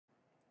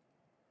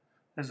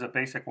This is a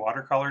basic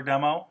watercolor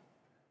demo.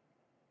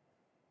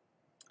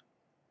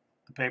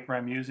 The paper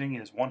I'm using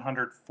is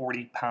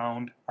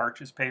 140-pound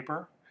Arches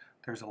paper.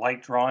 There's a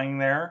light drawing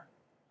there.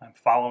 I'm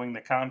following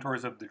the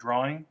contours of the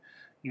drawing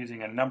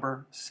using a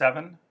number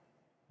 7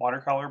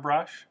 watercolor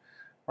brush.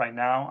 Right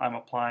now I'm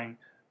applying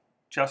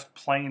just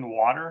plain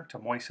water to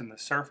moisten the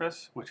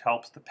surface, which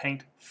helps the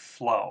paint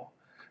flow.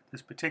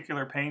 This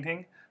particular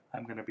painting,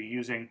 I'm going to be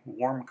using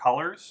warm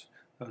colors.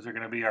 Those are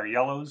going to be our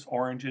yellows,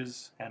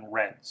 oranges, and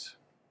reds.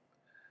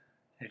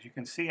 As you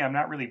can see, I'm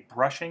not really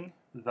brushing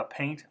the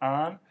paint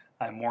on.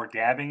 I'm more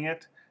dabbing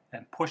it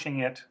and pushing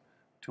it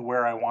to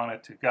where I want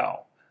it to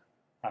go.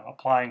 I'm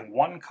applying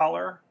one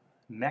color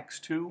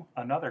next to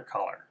another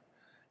color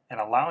and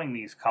allowing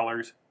these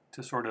colors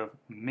to sort of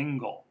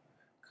mingle,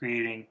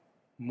 creating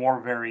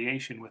more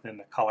variation within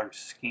the color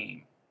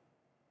scheme.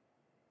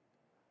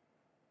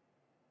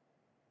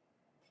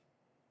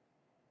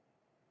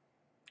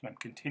 I'm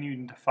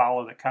continuing to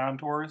follow the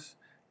contours,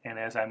 and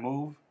as I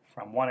move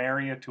from one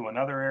area to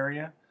another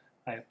area,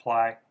 I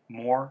apply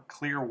more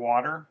clear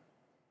water,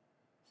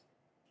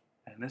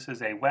 and this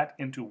is a wet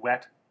into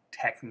wet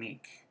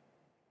technique.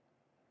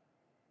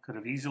 Could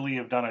have easily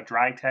have done a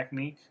dry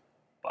technique,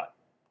 but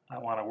I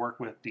want to work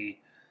with the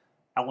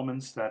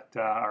elements that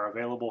are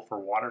available for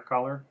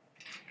watercolor,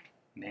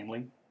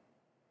 namely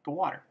the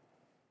water.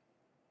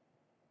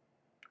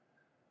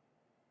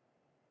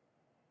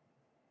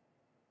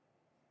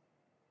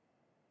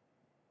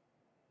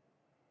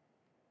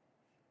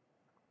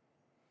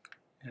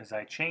 As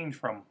I change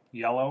from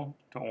yellow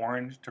to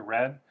orange to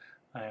red,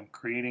 I am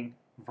creating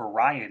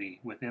variety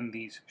within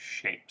these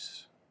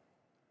shapes.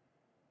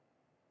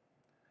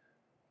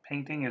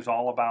 Painting is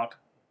all about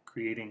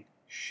creating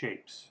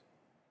shapes.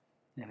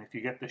 And if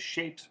you get the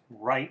shapes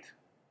right,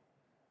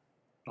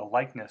 the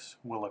likeness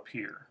will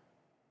appear.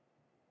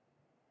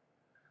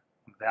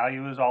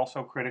 Value is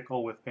also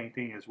critical with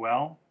painting as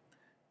well.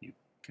 You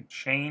can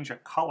change a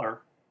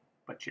color,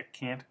 but you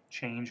can't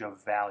change a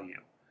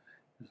value.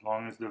 As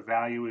long as the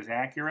value is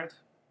accurate,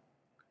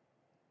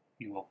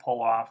 you will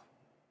pull off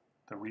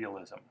the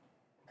realism.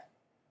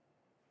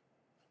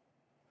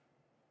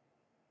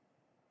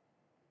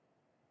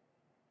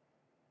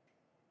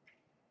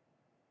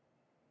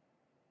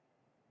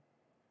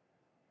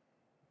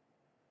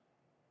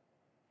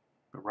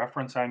 The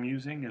reference I'm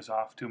using is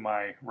off to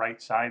my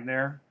right side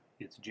there.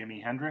 It's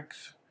Jimi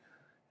Hendrix.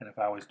 And if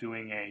I was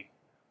doing a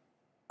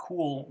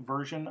cool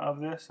version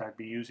of this, I'd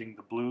be using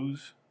the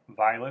blues,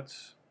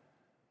 violets,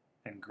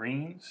 and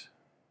greens.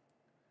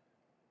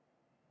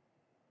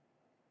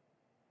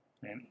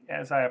 And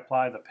as I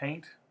apply the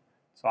paint,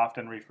 it's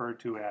often referred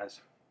to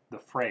as the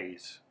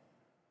phrase.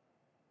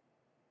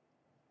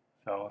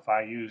 So if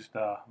I used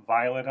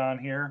violet on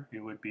here, it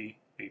would be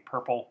a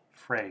purple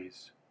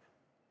phrase.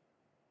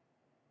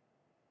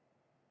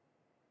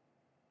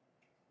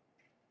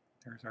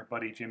 There's our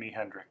buddy Jimi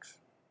Hendrix.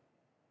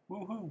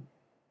 Woohoo!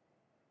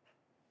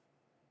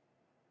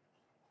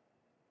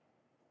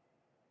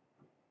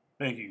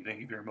 Thank you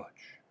very much.